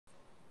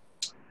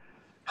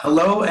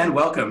Hello and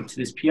welcome to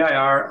this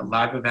PIR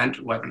Live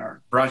Event webinar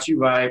brought to you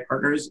by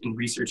Partners in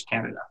Research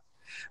Canada.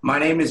 My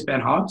name is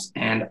Ben Hobbs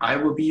and I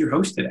will be your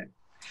host today.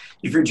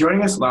 If you're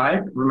joining us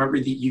live, remember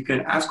that you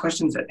can ask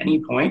questions at any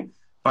point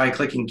by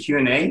clicking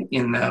Q&A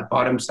in the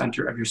bottom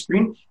center of your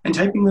screen and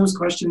typing those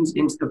questions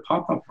into the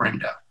pop-up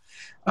window.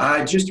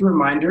 Just a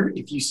reminder,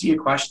 if you see a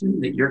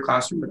question that your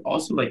classroom would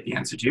also like the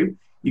answer to,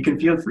 you can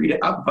feel free to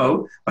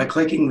upvote by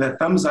clicking the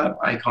thumbs up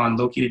icon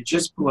located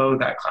just below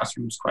that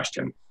classroom's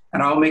question.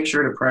 And I'll make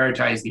sure to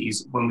prioritize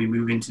these when we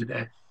move into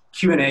the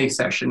Q&A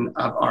session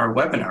of our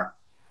webinar.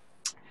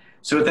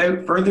 So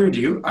without further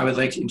ado, I would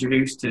like to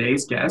introduce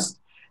today's guest,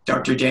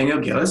 Dr. Daniel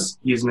Gillis.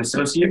 He is an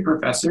associate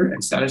professor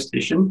and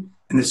statistician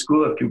in the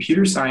School of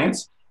Computer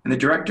Science and the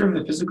director of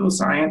the Physical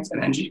Science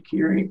and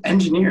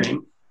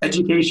Engineering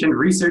Education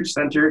Research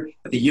Center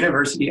at the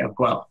University of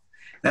Guelph.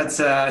 That's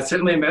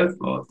certainly a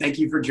mouthful. Thank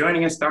you for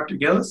joining us, Dr.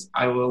 Gillis.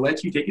 I will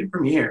let you take it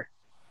from here.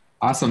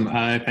 Awesome.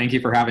 Thank you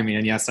for having me.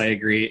 And yes, I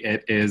agree.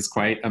 It is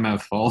quite a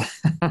mouthful.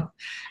 All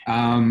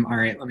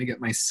right, let me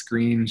get my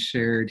screen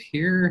shared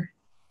here.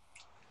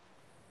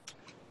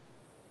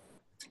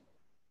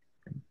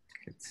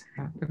 It's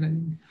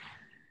happening.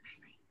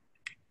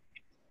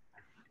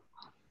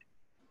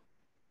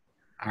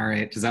 All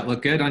right, does that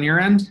look good on your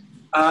end?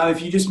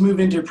 If you just move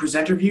into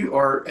presenter view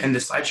or in the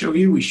slideshow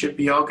view, we should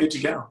be all good to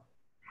go.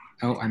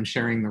 Oh, I'm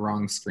sharing the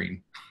wrong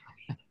screen.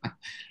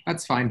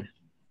 That's fine.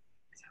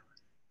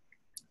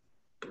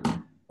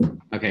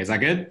 Okay, is that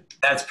good?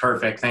 That's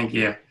perfect, thank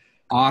you.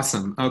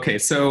 Awesome. Okay,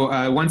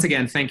 so once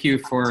again, thank you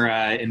for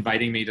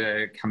inviting me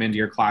to come into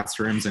your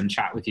classrooms and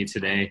chat with you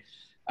today.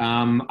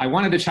 I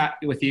wanted to chat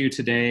with you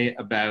today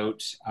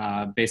about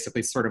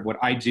basically sort of what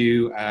I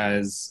do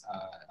as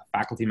a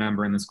faculty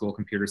member in the School of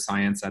Computer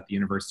Science at the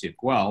University of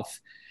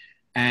Guelph,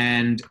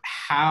 and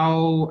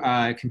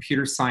how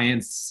computer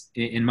science,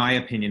 in my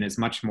opinion, is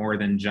much more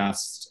than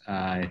just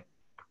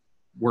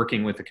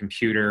working with a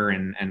computer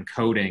and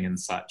coding and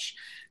such.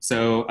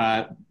 So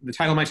the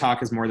title of my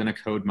talk is More Than a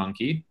Code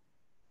Monkey.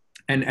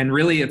 And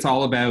really it's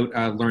all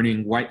about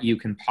learning what you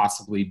can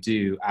possibly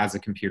do as a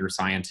computer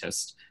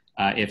scientist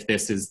if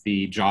this is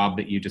the job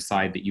that you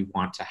decide that you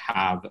want to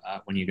have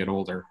when you get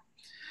older.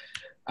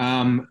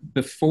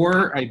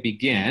 Before I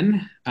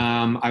begin,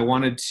 I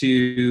wanted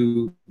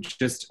to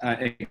just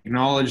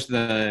acknowledge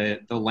the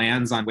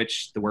lands on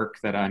which the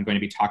work that I'm going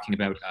to be talking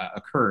about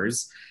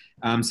occurs.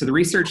 So the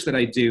research that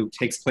I do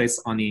takes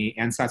place on the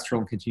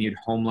ancestral and continued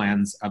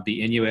homelands of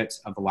the Inuit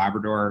of the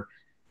Labrador,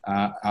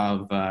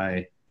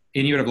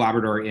 Inuit of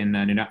Labrador in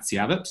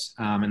Nunatsiavut,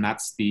 and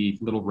that's the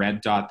little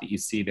red dot that you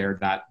see there,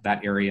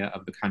 that area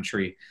of the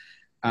country.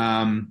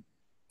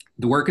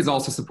 The work is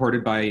also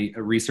supported by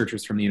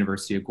researchers from the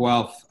University of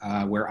Guelph,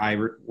 where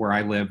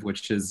I live,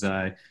 which is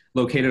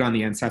located on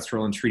the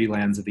ancestral and treaty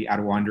lands of the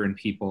Attawandaron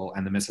people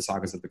and the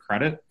Mississaugas of the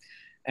Credit.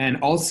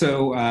 And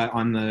also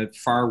on the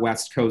far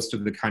west coast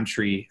of the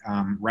country,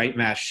 Right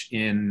Mesh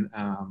in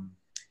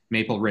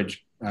Maple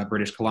Ridge,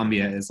 British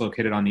Columbia, is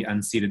located on the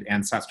unceded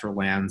ancestral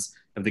lands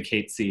of the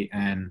Katzie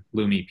and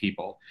Lumi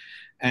people.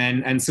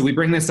 And so we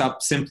bring this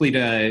up simply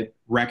to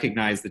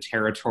recognize the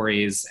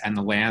territories and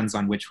the lands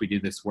on which we do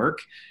this work,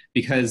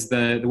 because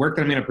the work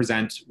that I'm going to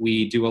present,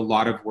 we do a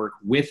lot of work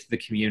with the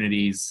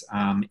communities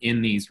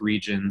in these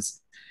regions.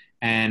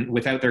 And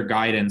without their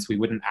guidance, we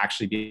wouldn't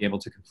actually be able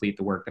to complete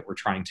the work that we're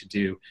trying to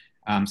do.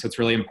 So it's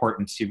really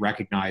important to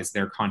recognize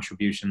their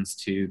contributions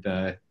to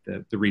the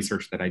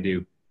research that I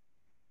do.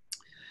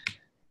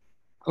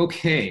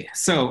 Okay,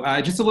 so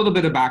just a little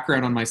bit of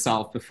background on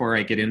myself before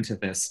I get into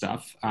this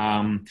stuff.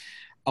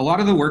 A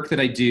lot of the work that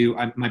I do,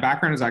 my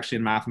background is actually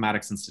in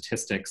mathematics and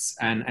statistics.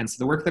 And so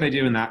the work that I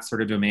do in that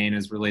sort of domain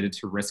is related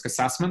to risk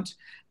assessment,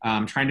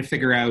 trying to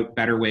figure out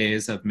better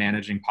ways of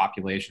managing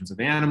populations of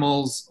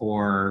animals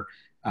or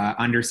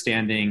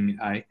understanding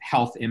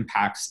health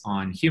impacts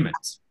on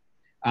humans.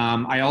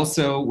 I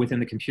also, within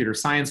the computer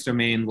science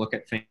domain, look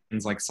at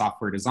things like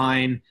software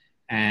design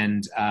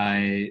and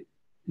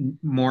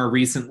more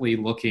recently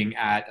looking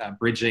at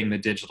bridging the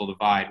digital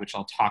divide, which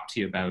I'll talk to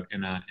you about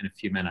in a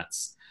few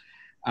minutes.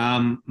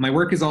 My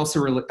work is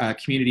also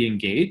community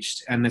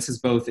engaged, and this is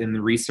both in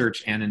the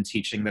research and in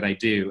teaching that I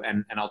do,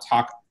 and I'll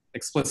talk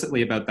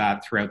explicitly about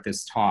that throughout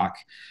this talk.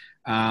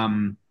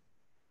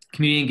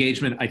 Community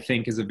engagement, I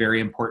think, is a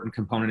very important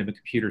component of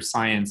computer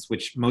science,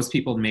 which most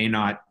people may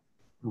not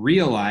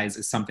realize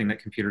is something that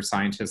computer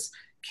scientists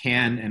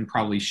can and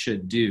probably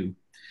should do.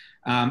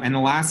 And the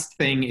last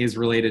thing is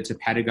related to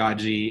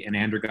pedagogy and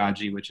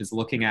andragogy, which is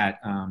looking at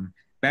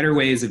better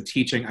ways of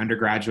teaching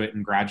undergraduate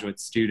and graduate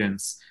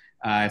students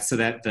so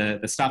that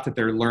the stuff that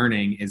they're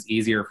learning is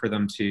easier for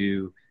them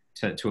to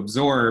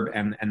absorb,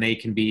 and they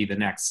can be the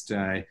next,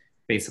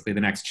 basically the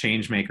next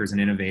change makers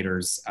and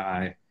innovators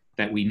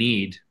that we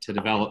need to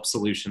develop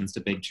solutions to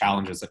big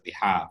challenges that we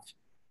have.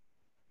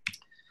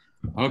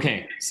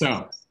 Okay,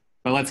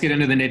 but let's get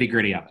into the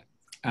nitty-gritty of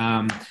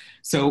it.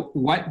 So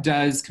what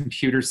does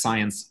computer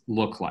science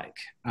look like?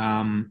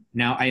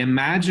 Now, I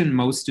imagine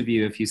most of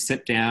you, if you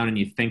sit down and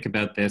you think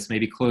about this,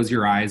 maybe close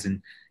your eyes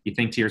and you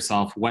think to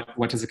yourself,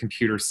 what does a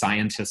computer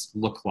scientist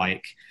look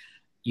like?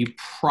 You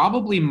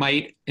probably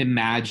might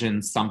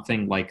imagine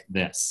something like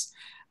this.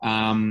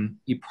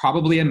 You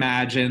probably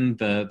imagine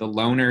the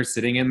loner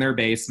sitting in their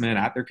basement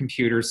at their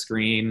computer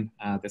screen.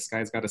 This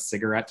guy's got a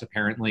cigarette,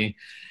 apparently.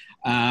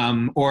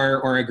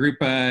 Or a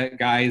group of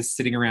guys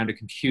sitting around a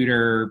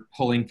computer,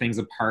 pulling things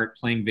apart,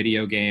 playing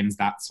video games,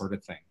 that sort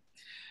of thing.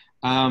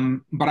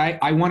 But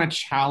I want to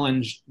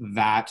challenge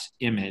that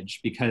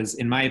image because,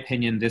 in my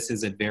opinion, this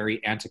is a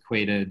very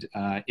antiquated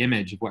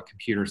image of what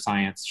computer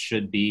science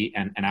should be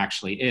and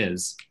actually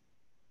is.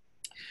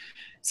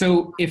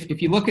 So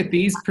if you look at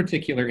these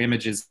particular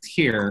images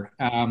here,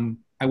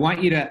 I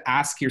want you to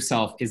ask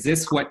yourself, is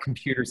this what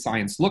computer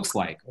science looks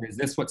like? Or is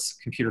this what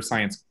computer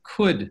science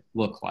could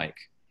look like?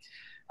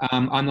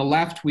 On the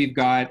left, we've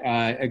got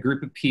a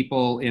group of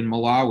people in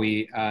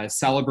Malawi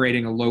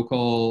celebrating a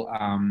local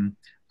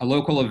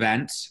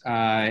event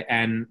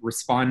and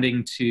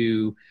responding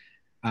to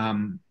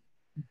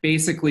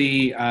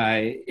basically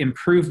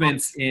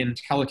improvements in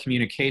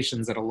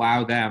telecommunications that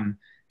allow them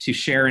to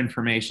share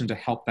information to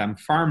help them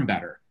farm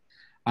better.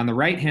 On the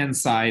right-hand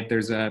side,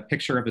 there's a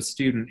picture of a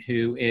student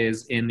who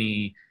is in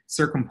the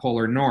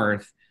circumpolar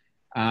north,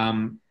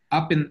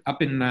 up in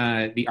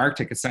the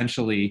Arctic,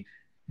 essentially,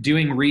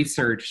 doing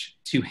research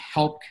to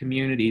help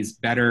communities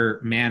better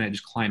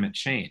manage climate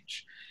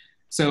change.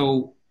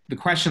 So the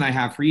question I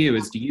have for you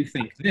is, do you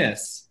think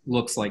this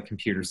looks like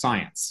computer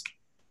science?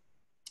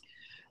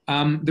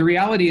 The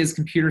reality is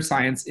computer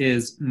science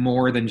is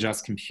more than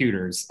just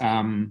computers.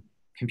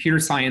 Computer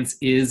science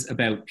is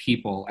about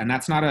people, and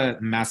that's not a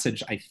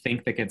message I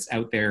think that gets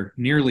out there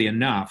nearly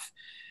enough.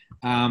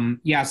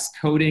 Yes,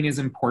 coding is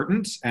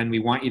important, and we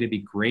want you to be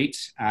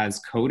great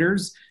as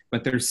coders,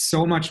 but there's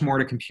so much more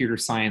to computer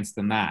science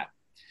than that.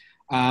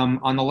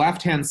 On the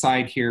left-hand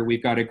side here,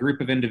 we've got a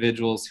group of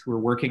individuals who are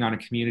working on a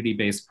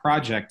community-based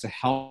project to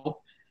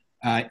help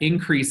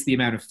increase the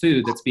amount of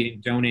food that's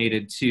being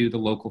donated to the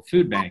local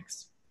food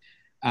banks,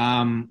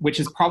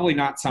 which is probably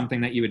not something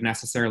that you would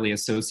necessarily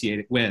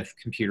associate with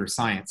computer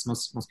science.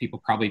 Most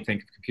people probably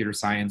think of computer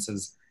science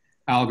as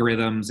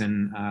algorithms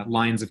and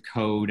lines of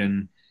code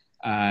and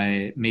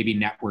maybe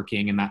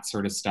networking and that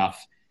sort of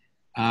stuff.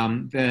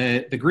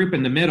 The group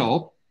in the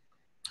middle,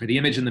 or the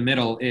image in the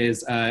middle,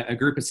 is a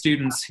group of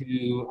students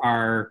who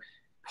are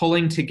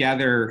pulling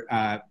together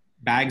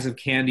bags of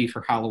candy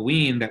for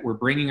Halloween that we're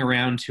bringing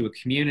around to a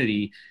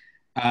community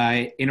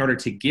in order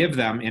to give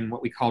them in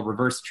what we call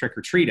reverse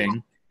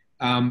trick-or-treating.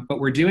 But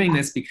we're doing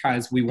this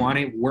because we want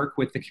to work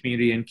with the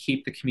community and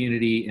keep the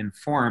community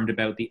informed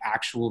about the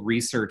actual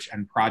research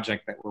and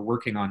project that we're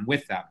working on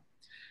with them.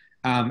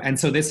 And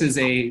so this is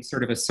a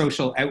sort of a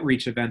social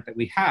outreach event that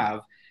we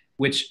have,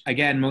 which,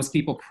 again, most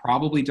people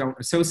probably don't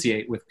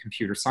associate with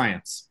computer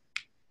science.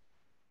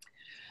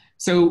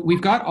 So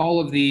we've got all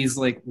of these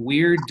like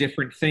weird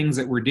different things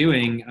that we're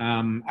doing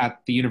at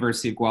the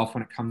University of Guelph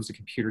when it comes to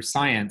computer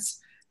science.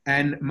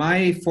 And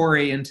my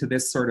foray into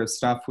this sort of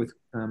stuff with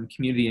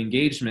community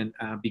engagement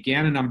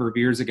began a number of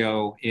years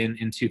ago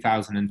in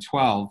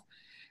 2012.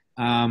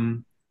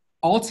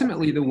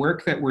 Ultimately, the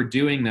work that we're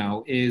doing,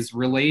 though, is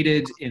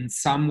related in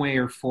some way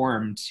or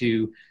form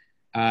to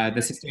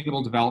the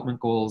Sustainable Development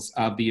Goals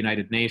of the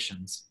United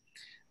Nations.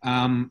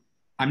 I'm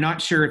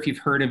not sure if you've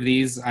heard of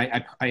these.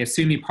 I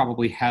assume you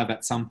probably have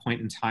at some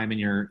point in time in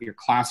your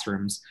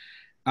classrooms.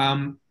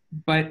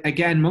 But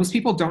again, most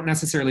people don't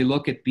necessarily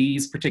look at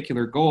these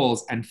particular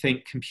goals and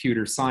think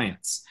computer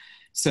science.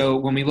 So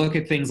when we look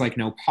at things like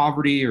no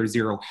poverty or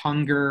zero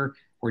hunger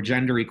or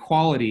gender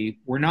equality,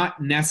 we're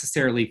not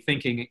necessarily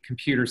thinking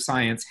computer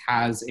science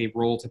has a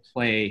role to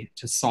play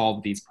to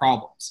solve these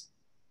problems.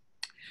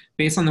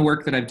 Based on the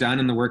work that I've done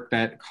and the work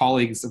that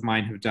colleagues of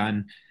mine have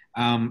done,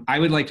 I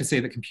would like to say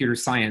that computer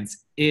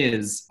science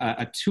is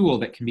a tool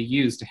that can be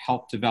used to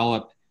help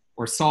develop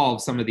or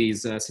solve some of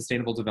these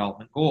sustainable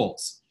development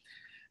goals.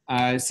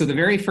 So the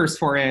very first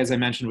foray, as I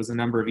mentioned, was a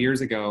number of years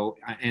ago,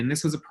 and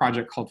this was a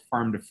project called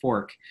Farm to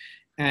Fork.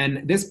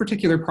 And this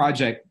particular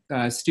project,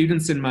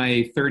 students in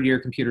my third year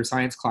computer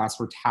science class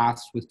were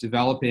tasked with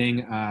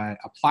developing a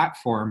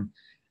platform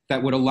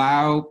that would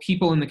allow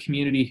people in the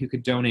community who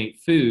could donate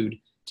food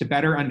to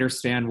better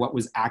understand what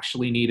was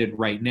actually needed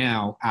right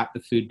now at the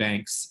food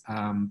banks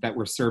that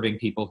were serving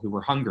people who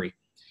were hungry.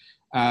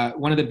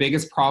 One of the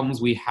biggest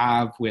problems we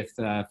have with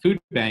food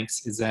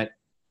banks is that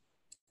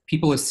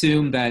people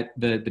assume that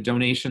the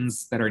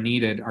donations that are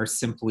needed are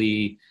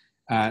simply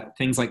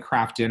things like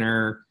Kraft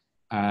Dinner,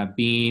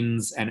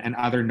 beans, and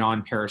other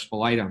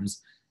non-perishable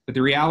items. But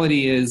the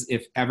reality is,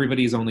 if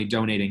everybody's only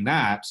donating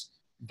that,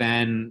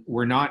 then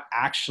we're not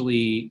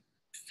actually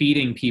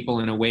feeding people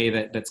in a way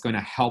that's going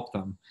to help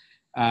them.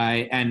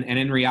 And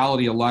in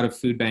reality, a lot of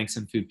food banks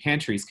and food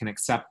pantries can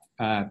accept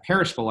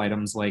perishable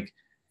items like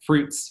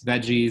fruits,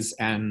 veggies,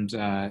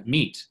 and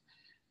meat.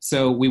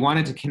 So we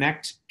wanted to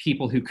connect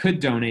people who could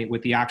donate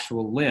with the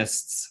actual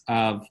lists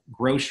of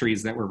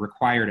groceries that were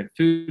required at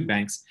food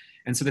banks.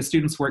 And so the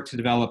students worked to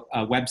develop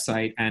a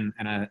website and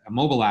a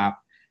mobile app,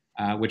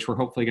 which we're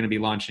hopefully going to be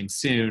launching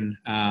soon,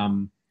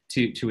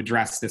 to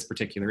address this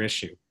particular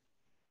issue.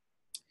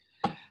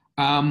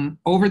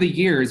 Over the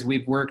years,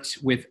 we've worked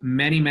with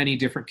many, many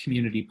different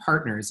community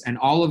partners, and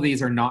all of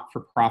these are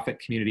not-for-profit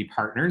community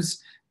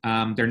partners.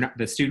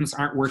 The students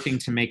aren't working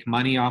to make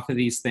money off of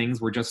these things.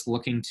 We're just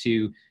looking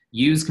to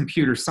use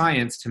computer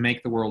science to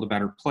make the world a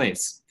better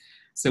place.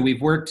 So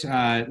we've worked,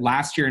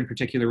 last year in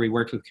particular, we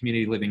worked with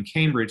Community Living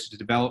Cambridge to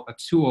develop a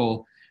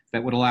tool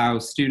that would allow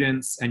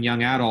students and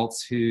young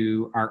adults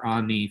who are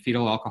on the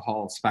fetal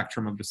alcohol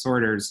spectrum of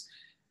disorders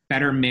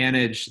better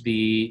manage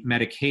the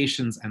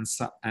medications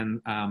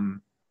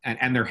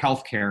and their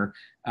healthcare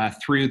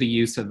through the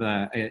use of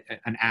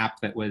an app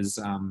that was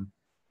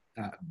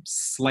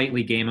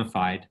slightly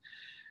gamified.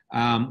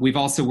 We've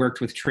also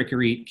worked with Trick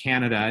or Eat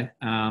Canada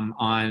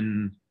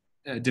on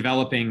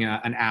developing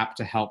an app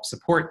to help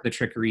support the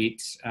Trick or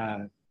Eat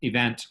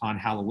event on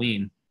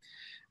Halloween.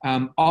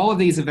 All of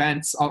these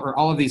events, or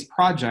all of these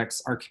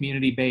projects, are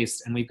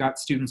community-based, and we've got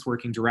students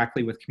working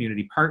directly with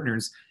community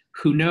partners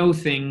who know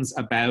things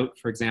about,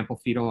 for example,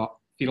 fetal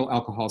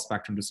alcohol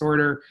spectrum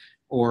disorder,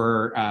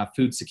 or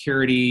food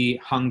security,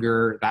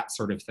 hunger, that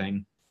sort of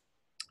thing.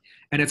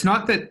 And it's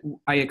not that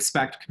I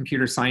expect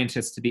computer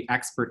scientists to be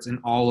experts in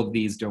all of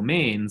these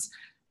domains,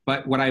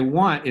 but what I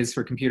want is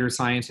for computer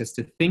scientists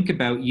to think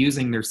about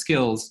using their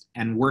skills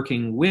and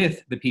working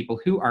with the people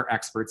who are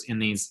experts in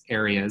these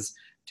areas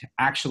to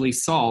actually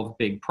solve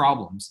big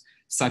problems,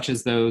 such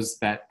as those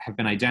that have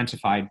been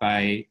identified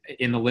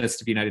in the list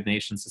of United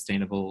Nations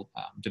Sustainable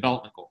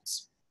Development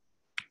Goals.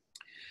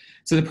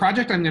 So the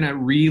project I'm going to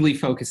really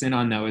focus in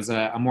on, though, is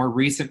a more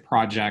recent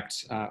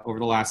project over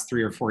the last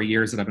 3 or 4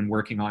 years that I've been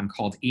working on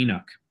called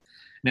Enoch.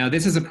 Now,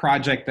 this is a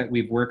project that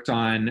we've worked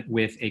on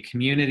with a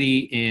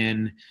community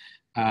in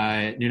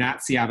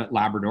Nunatsiavut,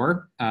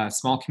 Labrador, a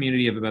small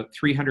community of about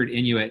 300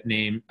 Inuit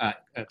named,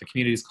 the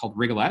community is called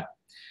Rigolet.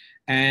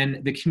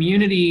 And the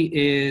community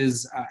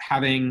is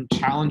having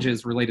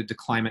challenges related to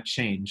climate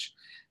change.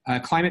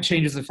 Climate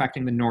change is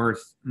affecting the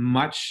North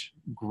much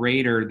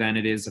greater than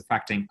it is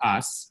affecting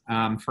us.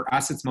 For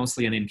us, it's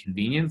mostly an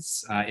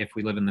inconvenience if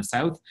we live in the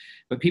South.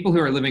 But people who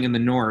are living in the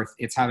North,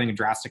 it's having a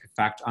drastic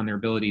effect on their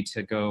ability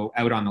to go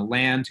out on the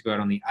land, to go out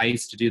on the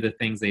ice, to do the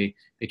things they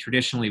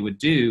traditionally would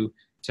do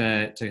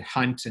to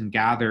hunt and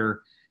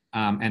gather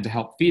and to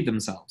help feed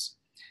themselves.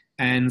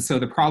 And so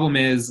the problem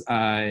is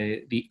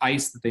the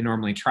ice that they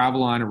normally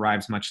travel on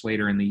arrives much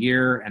later in the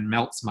year and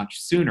melts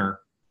much sooner.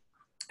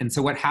 And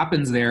so what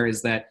happens there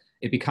is that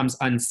it becomes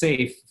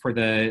unsafe for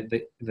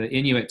the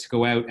Inuit to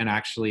go out and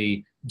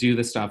actually do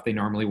the stuff they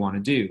normally want to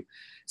do.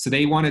 So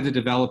they wanted to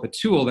develop a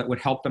tool that would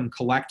help them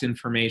collect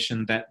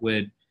information that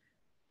would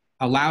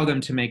allow them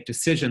to make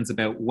decisions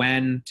about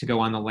when to go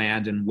on the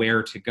land and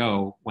where to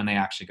go when they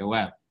actually go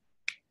out.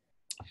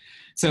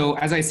 So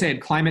as I said,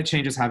 climate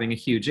change is having a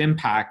huge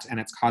impact, and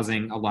it's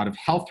causing a lot of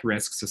health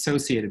risks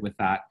associated with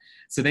that.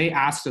 So they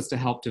asked us to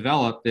help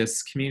develop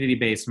this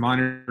community-based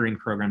monitoring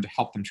program to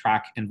help them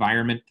track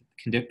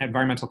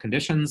environmental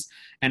conditions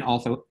and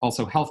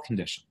also health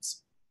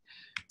conditions.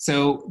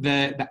 So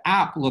the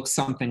app looks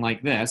something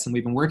like this, and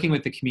we've been working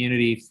with the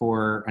community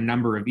for a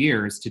number of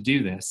years to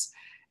do this.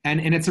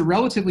 And it's a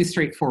relatively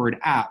straightforward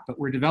app, but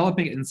we're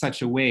developing it in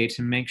such a way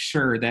to make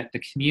sure that the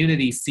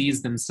community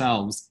sees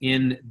themselves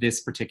in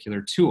this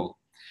particular tool.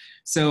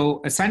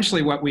 So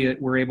essentially what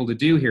we're able to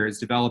do here is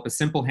develop a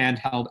simple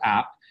handheld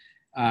app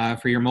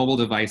for your mobile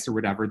device or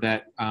whatever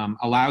that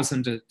allows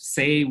them to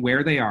say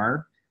where they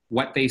are,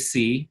 what they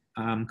see,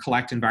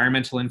 collect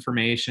environmental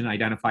information,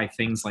 identify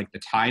things like the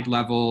tide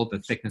level, the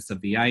thickness of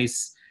the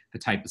ice, the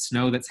type of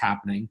snow that's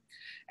happening.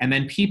 And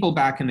then people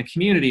back in the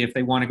community, if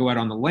they want to go out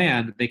on the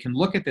land, they can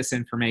look at this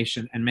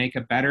information and make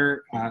a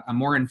better, a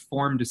more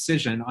informed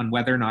decision on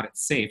whether or not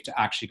it's safe to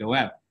actually go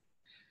out.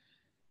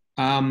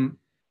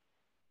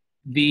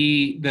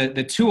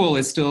 The tool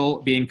is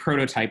still being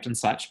prototyped and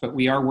such, but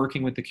we are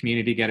working with the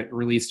community to get it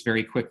released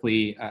very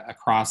quickly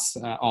across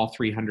all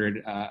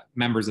 300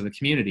 members of the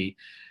community.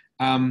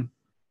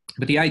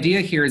 But the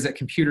idea here is that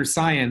computer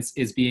science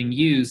is being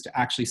used to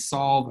actually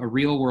solve a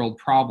real world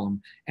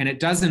problem. And it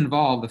does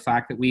involve the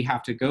fact that we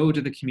have to go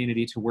to the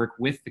community to work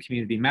with the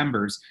community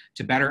members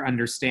to better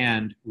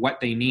understand what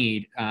they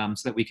need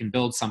so that we can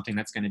build something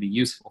that's going to be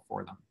useful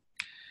for them.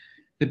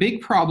 The big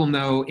problem,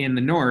 though, in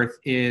the North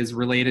is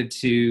related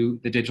to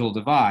the digital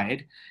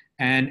divide.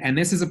 And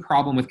this is a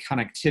problem with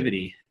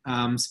connectivity.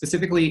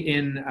 Specifically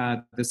in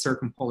the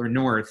circumpolar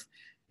North,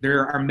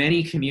 there are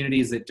many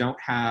communities that don't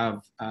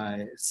have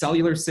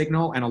cellular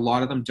signal, and a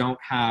lot of them don't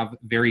have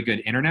very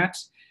good internet.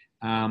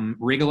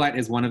 Rigolet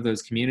is one of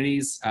those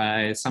communities.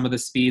 Some of the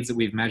speeds that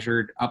we've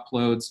measured,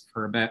 uploads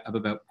for about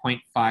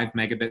 0.5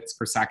 megabits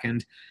per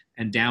second,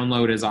 and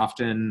download is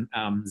often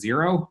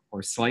 0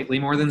 or slightly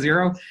more than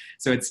 0.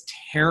 So it's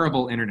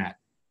terrible internet.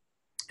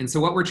 And so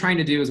what we're trying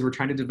to do is we're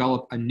trying to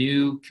develop a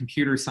new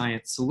computer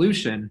science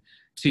solution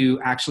to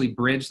actually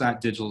bridge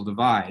that digital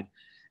divide.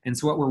 And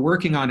so what we're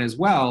working on as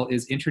well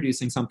is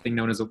introducing something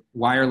known as a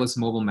wireless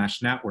mobile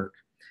mesh network.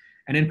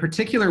 And in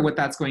particular, what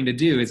that's going to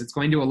do is it's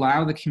going to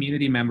allow the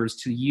community members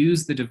to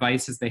use the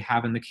devices they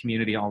have in the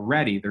community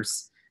already.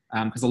 There's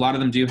because a lot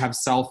of them do have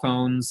cell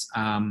phones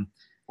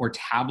or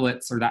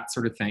tablets or that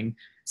sort of thing.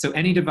 So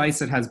any device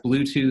that has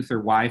Bluetooth or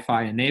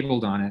Wi-Fi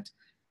enabled on it,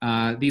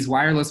 these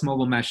wireless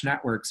mobile mesh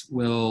networks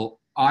will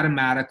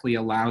automatically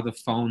allow the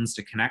phones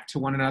to connect to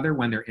one another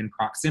when they're in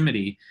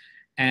proximity.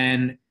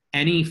 And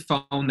any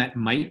phone that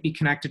might be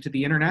connected to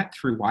the internet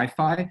through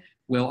Wi-Fi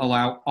will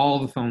allow all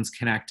the phones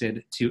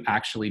connected to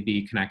actually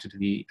be connected to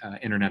the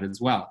internet as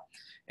well.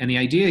 And the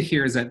idea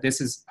here is that this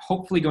is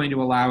hopefully going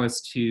to allow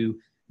us to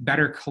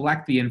better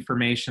collect the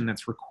information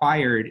that's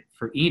required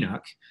for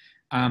Enoch,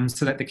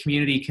 so that the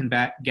community can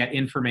get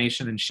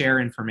information and share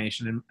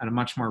information in a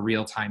much more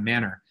real-time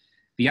manner.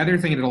 The other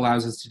thing it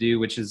allows us to do,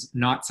 which is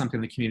not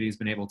something the community has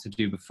been able to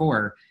do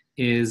before,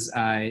 is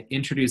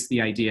introduce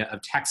the idea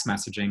of text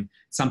messaging,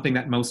 something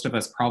that most of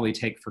us probably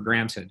take for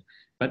granted.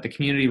 But the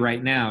community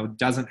right now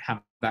doesn't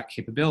have that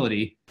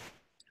capability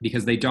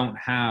because they don't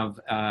have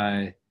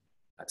a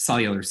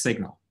cellular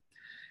signal.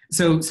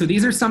 So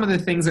these are some of the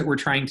things that we're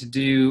trying to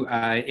do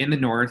in the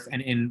North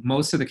and in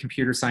most of the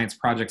computer science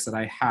projects that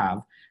I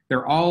have.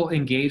 They're all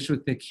engaged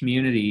with the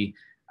community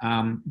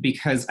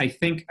because I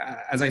think,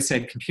 as I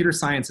said, computer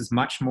science is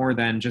much more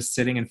than just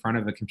sitting in front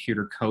of a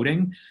computer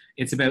coding.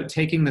 It's about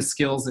taking the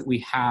skills that we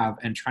have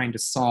and trying to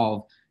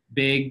solve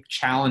big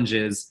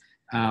challenges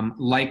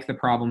like the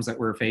problems that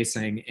we're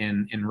facing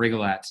in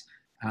Rigolet,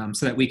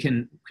 so that we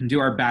can do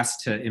our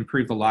best to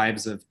improve the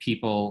lives of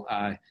people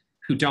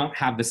who don't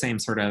have the same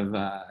sort of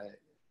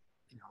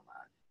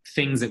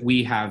things that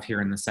we have here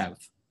in the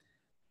South.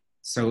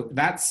 So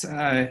that's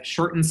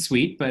short and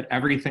sweet, but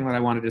everything that I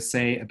wanted to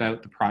say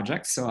about the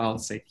project. So I'll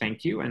say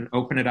thank you and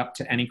open it up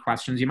to any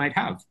questions you might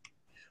have.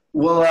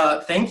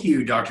 Well, thank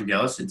you, Dr.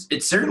 Gillis.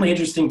 It's certainly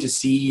interesting to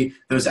see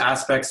those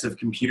aspects of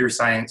computer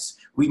science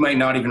we might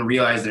not even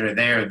realize that are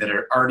there, that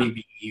are already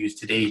being used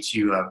today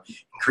to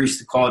increase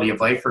the quality of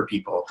life for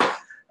people.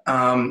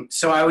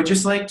 So I would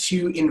just like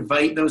to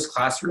invite those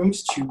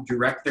classrooms to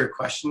direct their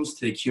questions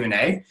to the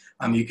Q&A.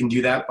 You can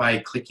do that by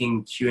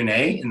clicking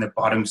Q&A in the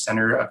bottom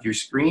center of your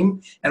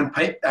screen and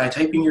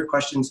typing your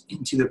questions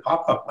into the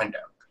pop-up window.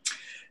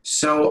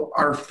 So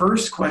our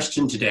first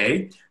question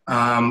today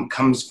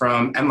comes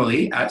from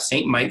Emily at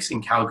St. Mike's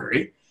in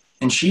Calgary.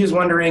 And she is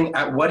wondering,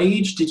 at what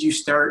age did you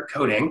start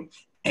coding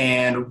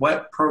and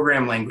what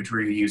program language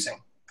were you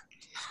using?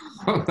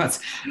 Oh, that's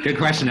a good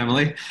question,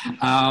 Emily.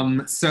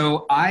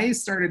 So I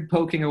started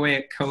poking away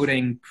at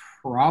coding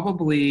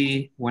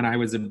probably when I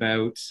was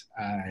about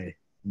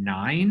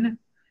 9.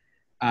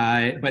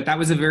 But that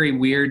was a very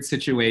weird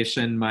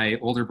situation. My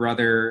older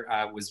brother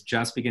was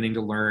just beginning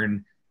to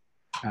learn,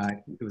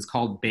 it was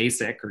called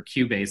BASIC or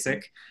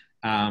QBasic.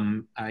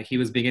 He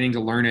was beginning to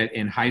learn it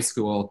in high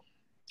school.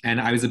 And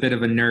I was a bit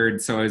of a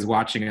nerd, so I was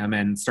watching him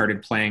and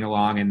started playing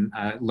along and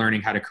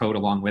learning how to code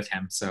along with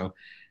him. So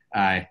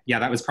yeah,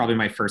 that was probably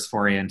my first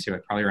foray into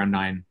it, probably around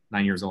 9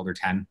 years old or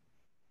 10.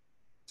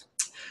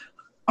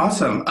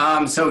 Awesome.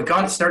 So it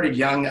got started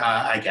young,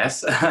 I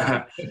guess.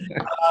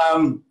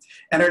 And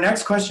our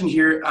next question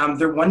here,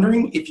 they're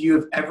wondering if you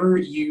have ever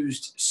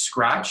used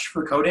Scratch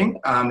for coding,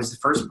 is the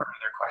first part of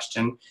their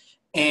question.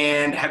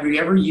 And have you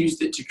ever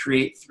used it to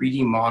create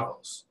 3D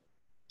models?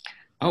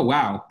 Oh,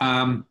 wow.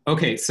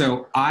 Okay,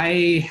 so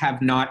I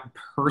have not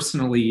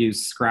personally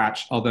used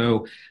Scratch,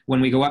 although when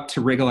we go up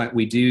to Rigolet,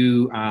 we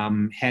do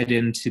head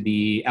into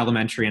the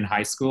elementary and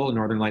high school,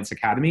 Northern Lights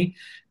Academy,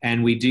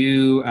 and we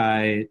do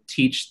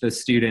teach the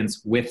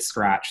students with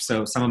Scratch.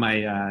 So some of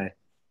my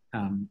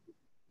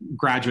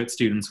graduate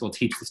students will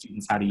teach the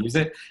students how to use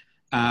it.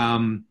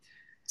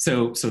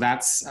 So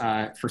that's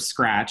for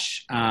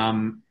Scratch.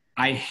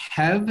 I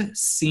have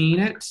seen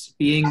it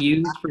being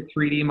used for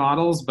 3D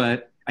models,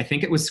 but I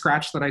think it was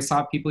Scratch that I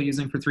saw people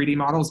using for 3D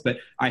models, but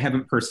I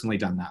haven't personally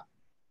done that.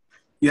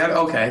 Yeah,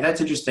 okay, that's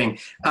interesting.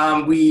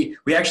 We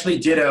actually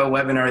did a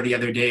webinar the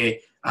other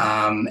day,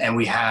 and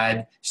we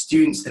had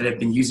students that have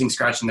been using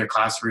Scratch in their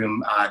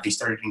classroom. They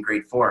started in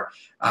grade 4.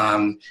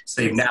 So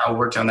they've now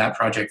worked on that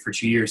project for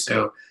 2 years.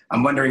 So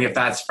I'm wondering if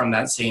that's from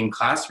that same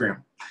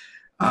classroom.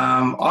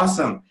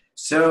 Awesome.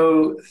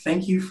 So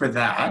thank you for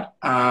that.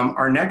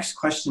 Our next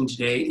question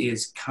today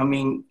is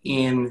coming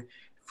in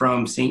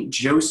from St.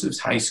 Joseph's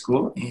High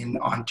School in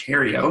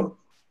Ontario.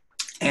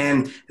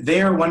 And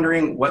they are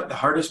wondering what the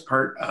hardest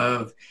part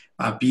of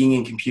being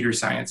in computer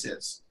science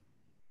is.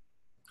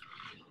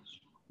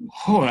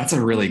 Oh, that's a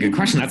really good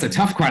question. That's a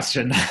tough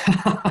question.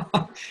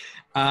 The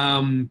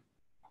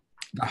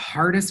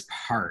hardest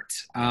part.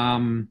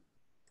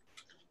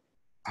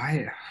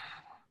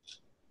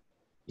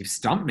 You've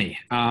stumped me.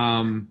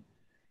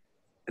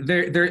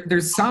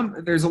 There's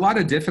a lot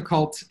of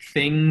difficult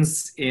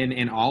things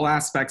in all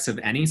aspects of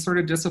any sort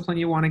of discipline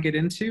you want to get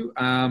into.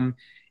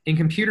 In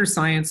computer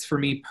science, for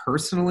me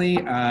personally,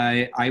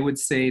 I would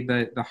say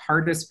that the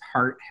hardest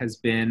part has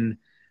been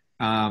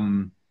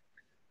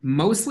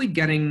mostly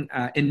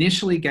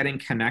initially getting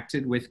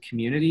connected with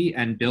community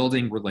and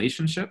building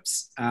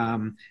relationships.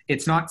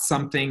 It's not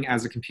something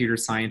as a computer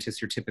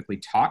scientist you're typically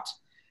taught.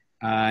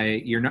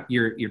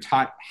 You're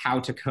taught how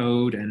to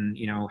code and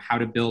how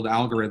to build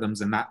algorithms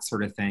and that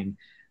sort of thing.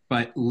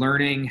 but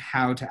learning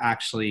how to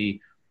actually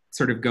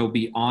sort of go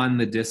beyond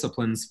the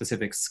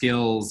discipline-specific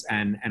skills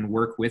and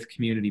work with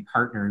community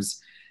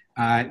partners,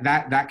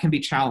 that can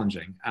be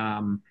challenging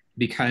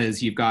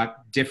because you've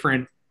got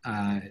different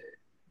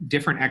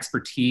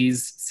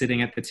expertise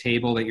sitting at the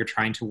table that you're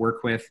trying to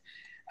work with.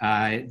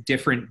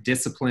 Different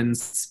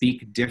disciplines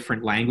speak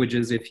different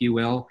languages, if you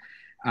will.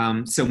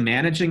 So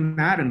managing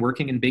that and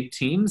working in big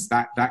teams,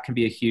 that can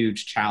be a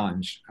huge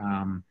challenge.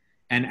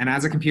 And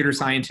as a computer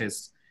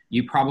scientist,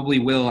 you probably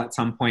will at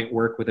some point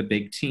work with a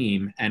big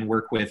team and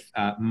work with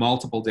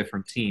multiple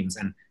different teams.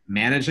 And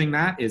managing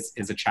that is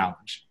a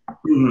challenge.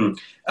 Mm-hmm.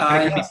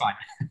 It can be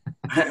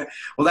fun.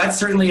 Well, that's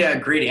certainly a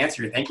great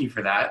answer. Thank you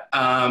for that.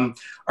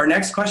 Our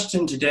next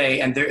question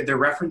today, and they're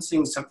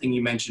referencing something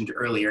you mentioned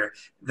earlier.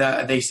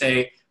 They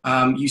say,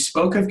 you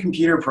spoke of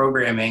computer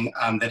programming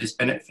that is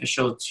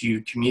beneficial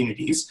to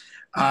communities.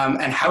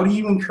 And how do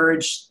you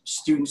encourage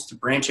students to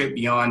branch out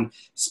beyond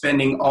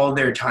spending all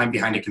their time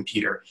behind a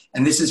computer?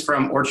 And this is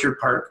from Orchard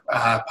Park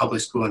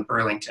Public School in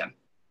Burlington.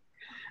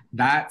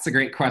 That's a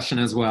great question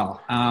as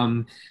well.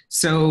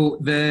 So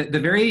the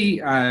very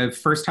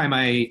first time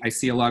I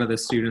see a lot of the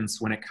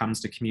students when it comes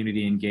to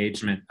community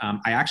engagement,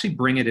 I actually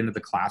bring it into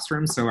the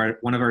classroom. So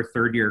one of our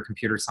third-year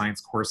computer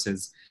science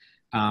courses,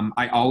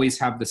 I always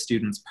have the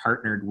students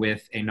partnered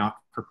with a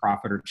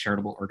not-for-profit or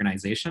charitable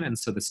organization. And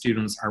so the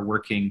students are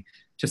working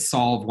to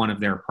solve one of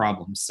their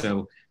problems.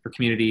 So for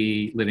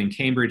Community Living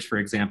Cambridge, for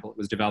example, it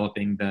was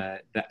developing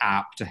the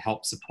app to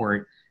help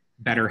support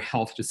better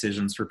health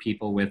decisions for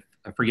people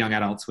for young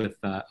adults with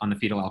on the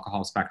fetal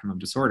alcohol spectrum of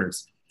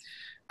disorders.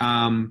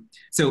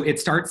 So it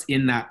starts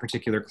in that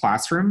particular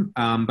classroom,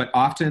 but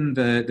often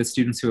the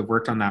students who have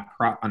worked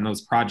on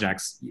those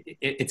projects,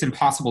 it's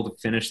impossible to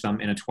finish them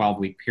in a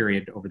 12-week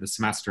period over the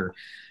semester.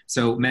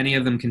 So many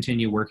of them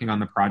continue working on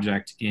the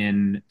project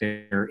in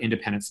their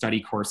independent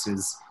study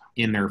courses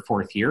in their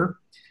fourth year.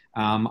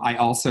 I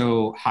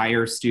also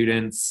hire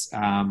students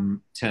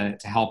to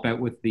help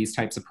out with these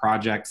types of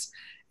projects.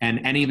 And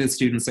any of the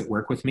students that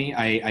work with me,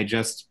 I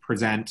just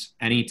present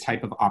any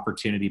type of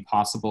opportunity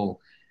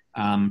possible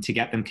to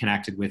get them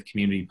connected with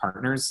community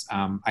partners.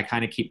 I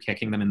kind of keep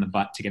kicking them in the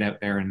butt to get out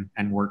there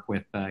and work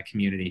with the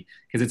community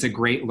because it's a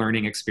great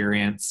learning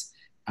experience.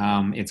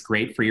 It's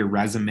great for your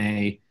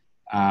resume.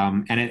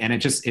 And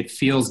it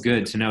feels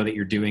good to know that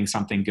you're doing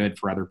something good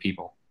for other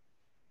people.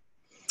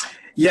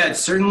 Yeah, it's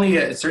certainly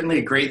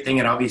a great thing,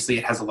 and obviously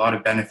it has a lot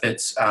of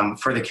benefits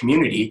for the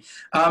community.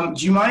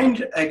 Do you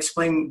mind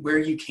explaining where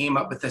you came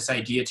up with this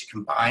idea to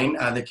combine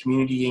the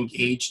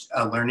community-engaged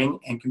learning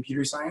and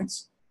computer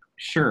science?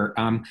 Sure.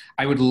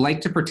 I would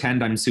like to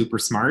pretend I'm super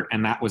smart,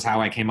 and that was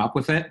how I came up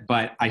with it,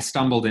 but I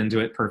stumbled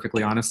into it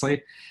perfectly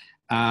honestly.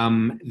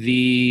 12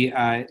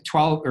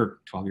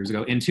 years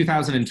ago, in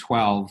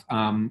 2012,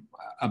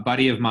 a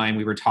buddy of mine,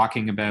 we were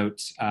talking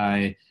about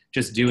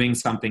just doing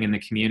something in the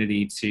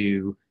community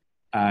to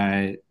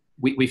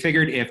we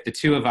figured if the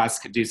two of us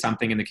could do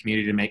something in the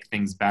community to make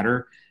things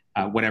better,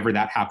 whatever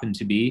that happened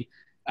to be,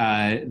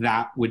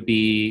 that would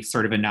be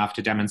sort of enough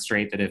to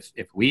demonstrate that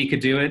if we could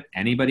do it,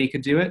 anybody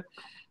could do it.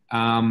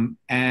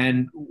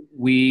 And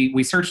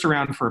we searched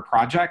around for a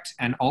project,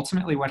 and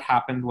ultimately what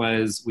happened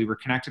was we were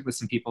connected with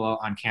some people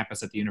on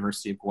campus at the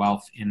University of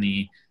Guelph in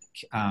the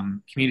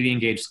Community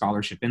Engaged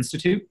Scholarship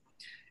Institute.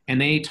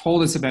 And they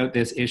told us about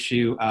this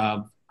issue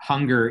of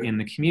hunger in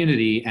the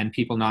community and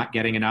people not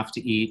getting enough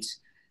to eat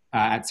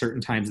at certain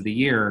times of the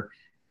year.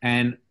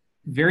 And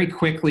very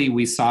quickly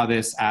we saw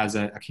this as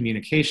a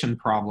communication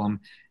problem.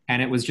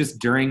 And it was just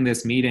during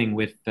this meeting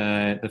with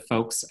the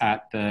folks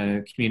at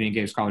the Community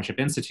Engaged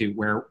Scholarship Institute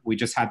where we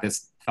just had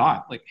this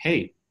thought like,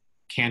 hey,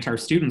 can't our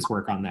students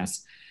work on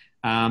this?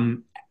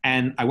 And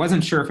I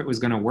wasn't sure if it was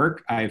going to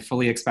work. I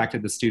fully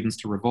expected the students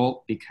to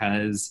revolt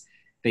because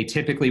they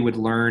typically would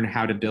learn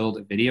how to build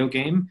a video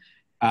game.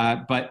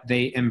 But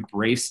they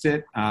embraced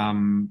it.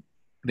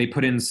 They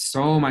put in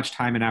so much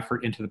time and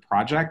effort into the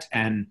project,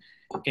 and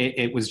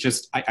it was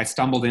just, I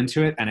stumbled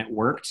into it and it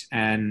worked,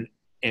 and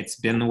it's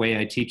been the way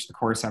I teach the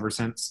course ever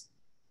since.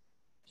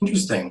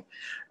 Interesting.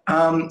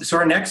 So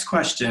our next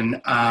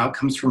question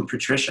comes from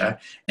Patricia,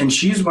 and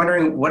she's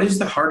wondering, what is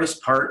the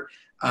hardest part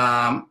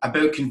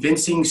about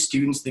convincing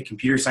students that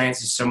computer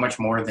science is so much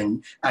more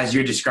than, as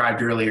you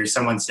described earlier,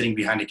 someone sitting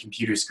behind a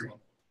computer screen?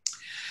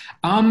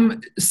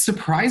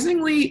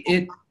 Surprisingly,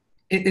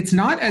 it's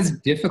not as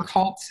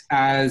difficult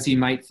as you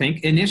might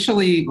think.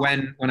 Initially,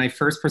 when I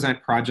first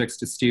present projects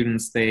to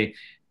students, they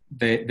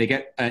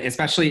get,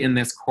 especially in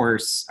this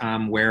course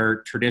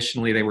where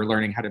traditionally they were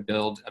learning how to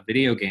build a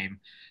video game,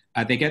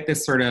 they get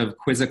this sort of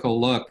quizzical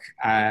look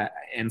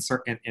and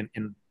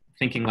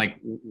thinking like,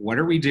 what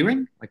are we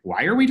doing? Like,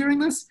 why are we doing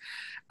this?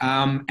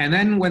 And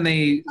then when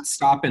they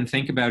stop and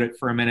think about it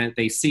for a minute,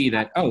 they see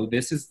that, oh,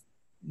 this is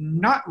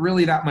not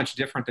really that much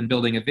different than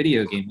building a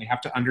video game. We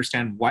have to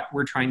understand what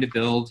we're trying to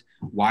build,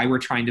 why we're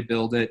trying to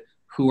build it,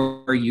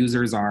 who our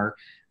users are.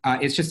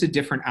 It's just a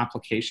different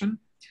application.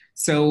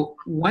 So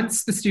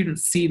once the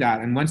students see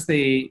that, and once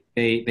they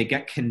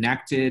get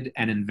connected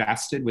and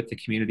invested with the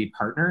community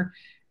partner,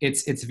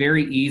 it's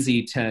very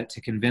easy to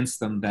convince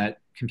them that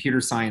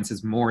computer science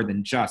is more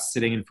than just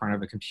sitting in front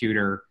of a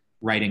computer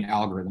writing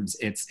algorithms.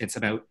 It's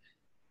about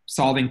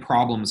solving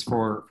problems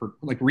for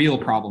like real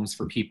problems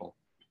for people.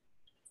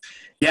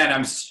 Yeah, and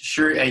I'm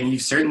sure, and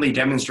you've certainly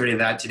demonstrated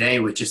that today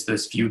with just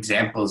those few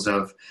examples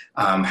of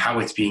how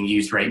it's being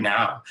used right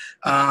now.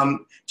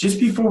 Just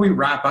before we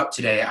wrap up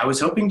today, I was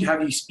hoping to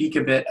have you speak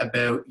a bit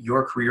about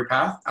your career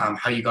path,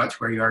 how you got to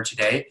where you are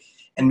today,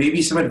 and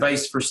maybe some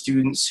advice for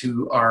students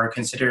who are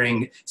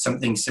considering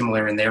something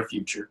similar in their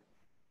future.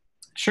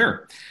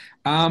 Sure.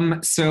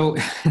 So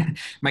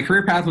my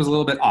career path was a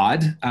little bit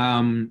odd.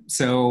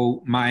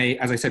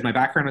 As I said, my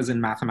background was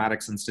in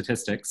mathematics and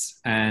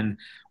statistics. And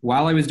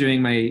while I was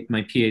doing my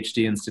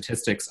PhD in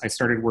statistics, I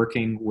started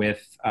working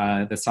with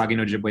the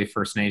Saugeen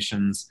First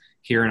Nations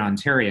here in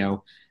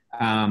Ontario,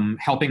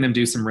 helping them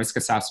do some risk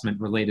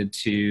assessment related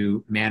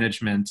to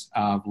management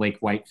of Lake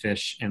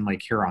Whitefish in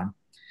Lake Huron.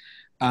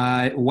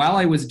 While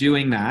I was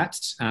doing that,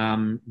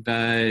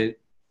 the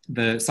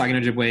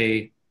Saugeen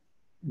Ojibwe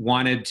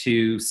wanted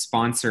to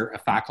sponsor a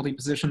faculty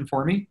position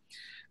for me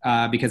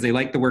because they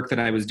liked the work that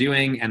I was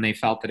doing and they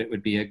felt that it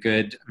would be a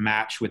good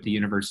match with the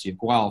University of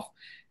Guelph.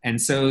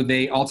 And so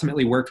they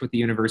ultimately worked with the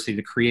university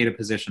to create a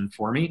position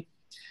for me.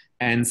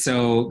 And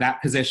so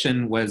that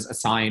position was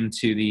assigned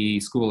to the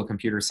School of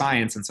Computer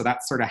Science. And so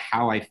that's sort of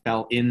how I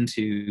fell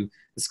into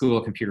the School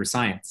of Computer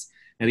Science.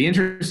 Now, the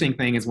interesting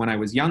thing is when I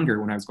was younger,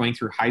 when I was going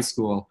through high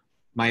school,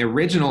 my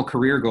original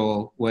career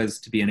goal was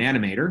to be an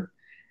animator.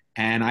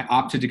 And I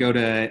opted to go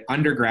to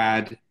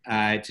undergrad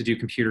to do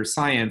computer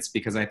science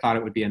because I thought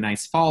it would be a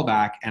nice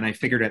fallback. And I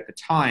figured at the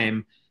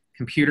time,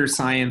 computer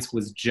science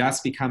was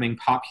just becoming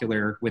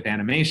popular with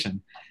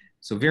animation.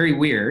 So very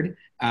weird.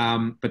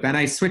 But then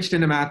I switched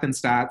into math and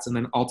stats and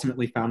then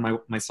ultimately found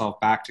myself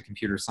back to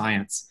computer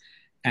science.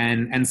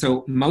 And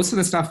so most of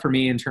the stuff for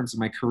me in terms of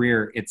my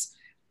career,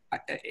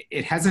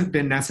 it hasn't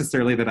been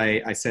necessarily that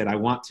I said, I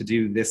want to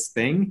do this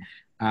thing.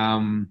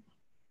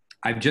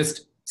 I've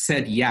just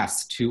said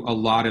yes to a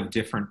lot of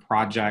different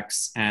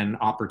projects and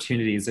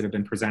opportunities that have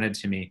been presented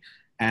to me.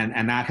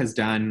 And that has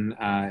done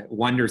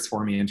wonders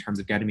for me in terms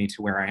of getting me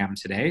to where I am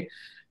today.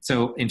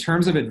 So in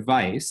terms of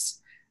advice,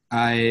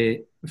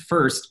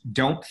 first,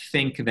 don't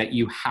think that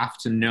you have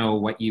to know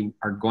what you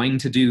are going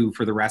to do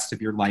for the rest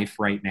of your life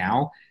right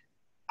now.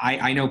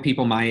 I know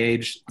people my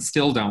age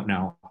still don't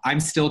know.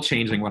 I'm still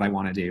changing what I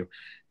want to do.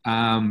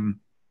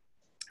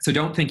 So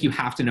don't think you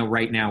have to know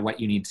right now what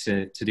you need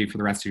to do for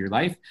the rest of your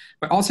life,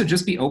 but also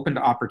just be open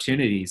to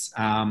opportunities.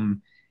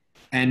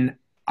 And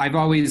I've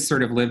always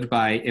sort of lived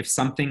by, if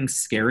something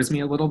scares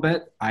me a little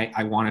bit,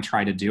 I want to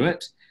try to do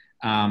it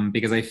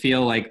because I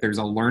feel like there's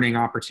a learning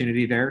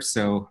opportunity there.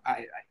 So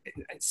I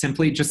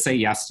simply just say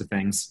yes to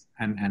things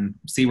and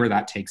see where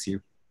that takes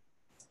you.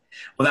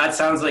 Well, that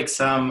sounds like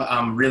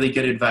some really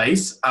good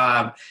advice.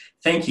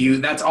 Thank you.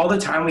 That's all the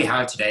time we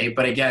have today.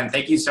 But again,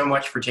 thank you so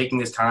much for taking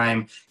this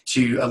time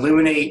to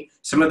illuminate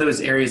some of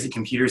those areas that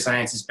computer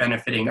science is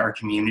benefiting our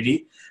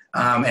community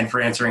and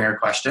for answering our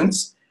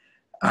questions.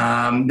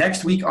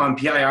 Next week on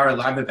PIR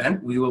Live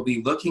Event, we will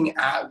be looking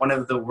at one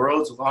of the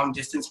world's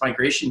long-distance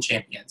migration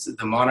champions,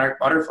 the monarch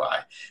butterfly,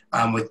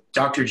 with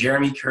Dr.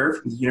 Jeremy Kerr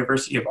from the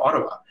University of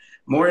Ottawa.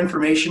 More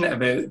information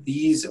about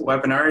these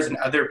webinars and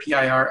other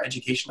PIR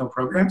educational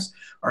programs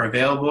are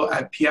available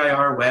at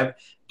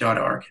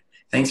pirweb.org.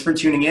 Thanks for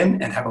tuning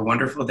in and have a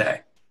wonderful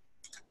day.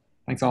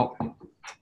 Thanks all.